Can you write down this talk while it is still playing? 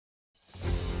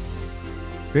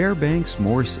Fairbanks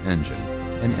Morse Engine,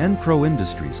 an Enpro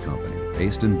Industries company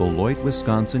based in Beloit,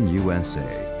 Wisconsin,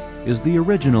 USA, is the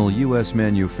original U.S.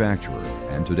 manufacturer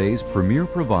and today's premier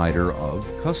provider of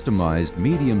customized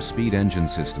medium-speed engine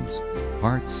systems,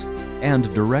 parts,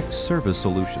 and direct service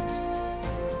solutions.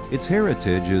 Its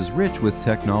heritage is rich with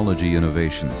technology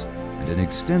innovations and an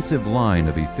extensive line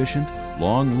of efficient,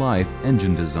 long-life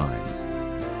engine designs.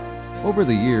 Over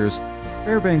the years,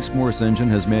 Fairbanks Morse Engine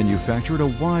has manufactured a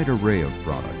wide array of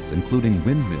products, including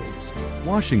windmills,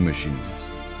 washing machines,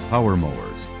 power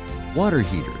mowers, water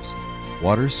heaters,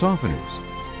 water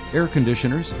softeners, air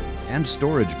conditioners, and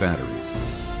storage batteries.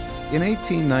 In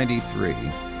 1893,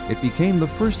 it became the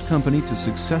first company to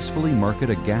successfully market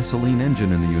a gasoline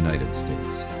engine in the United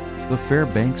States, the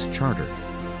Fairbanks Charter.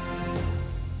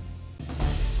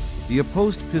 The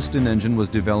opposed piston engine was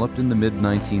developed in the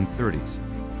mid-1930s.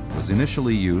 It was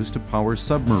initially used to power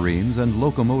submarines and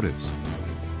locomotives.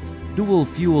 Dual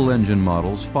fuel engine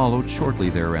models followed shortly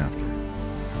thereafter.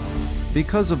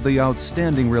 Because of the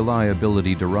outstanding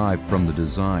reliability derived from the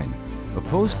design,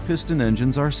 opposed piston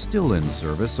engines are still in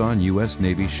service on U.S.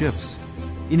 Navy ships,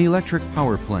 in electric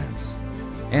power plants,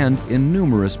 and in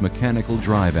numerous mechanical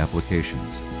drive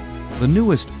applications. The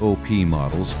newest OP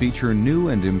models feature new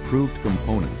and improved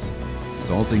components,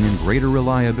 resulting in greater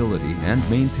reliability and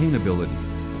maintainability,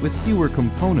 with fewer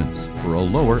components for a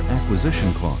lower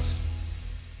acquisition cost.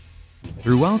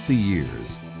 Throughout the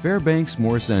years, Fairbanks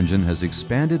Morse Engine has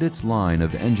expanded its line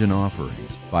of engine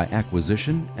offerings by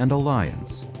acquisition and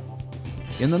alliance.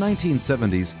 In the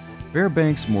 1970s,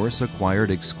 Fairbanks Morse acquired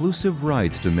exclusive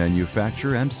rights to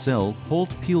manufacture and sell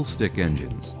Colt-Pielstick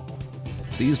engines.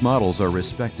 These models are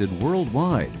respected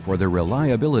worldwide for their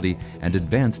reliability and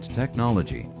advanced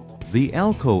technology. The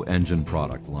ALCO engine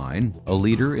product line, a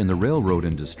leader in the railroad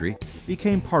industry,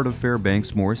 became part of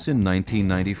Fairbanks Morse in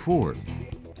 1994.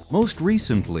 Most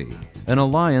recently, an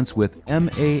alliance with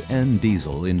MAN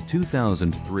Diesel in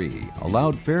 2003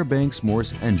 allowed Fairbanks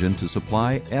Morse Engine to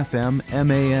supply FM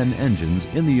MAN engines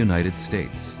in the United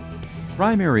States.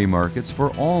 Primary markets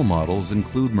for all models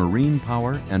include marine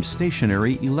power and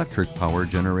stationary electric power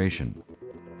generation.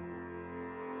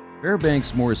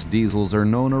 Fairbanks Morse diesels are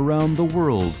known around the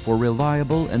world for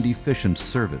reliable and efficient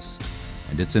service,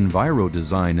 and its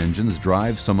Enviro-Design engines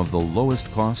drive some of the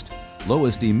lowest cost,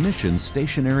 lowest emission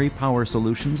stationary power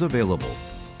solutions available.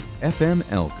 FM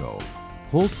ALCO,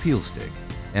 Colt-Pielstick,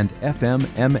 and FM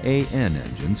MAN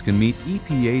engines can meet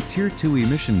EPA Tier 2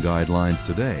 emission guidelines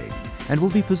today and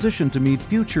will be positioned to meet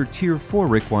future Tier 4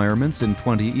 requirements in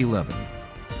 2011.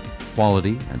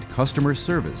 Quality and customer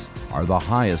service are the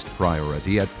highest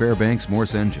priority at Fairbanks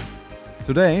Morse Engine.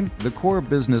 Today, the core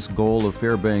business goal of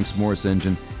Fairbanks Morse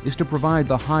Engine is to provide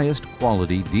the highest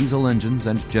quality diesel engines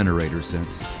and generator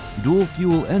sets, dual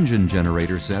fuel engine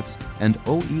generator sets, and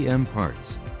OEM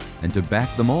parts, and to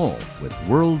back them all with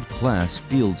world-class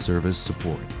field service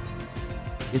support.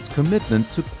 Its commitment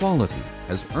to quality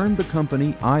has earned the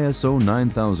company ISO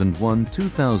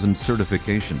 9001-2000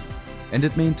 certification, and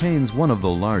it maintains one of the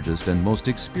largest and most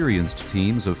experienced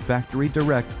teams of factory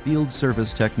direct field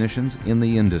service technicians in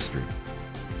the industry.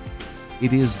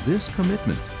 It is this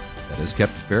commitment that has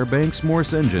kept Fairbanks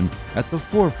Morse Engine at the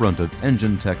forefront of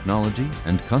engine technology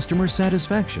and customer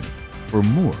satisfaction for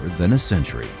more than a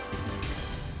century.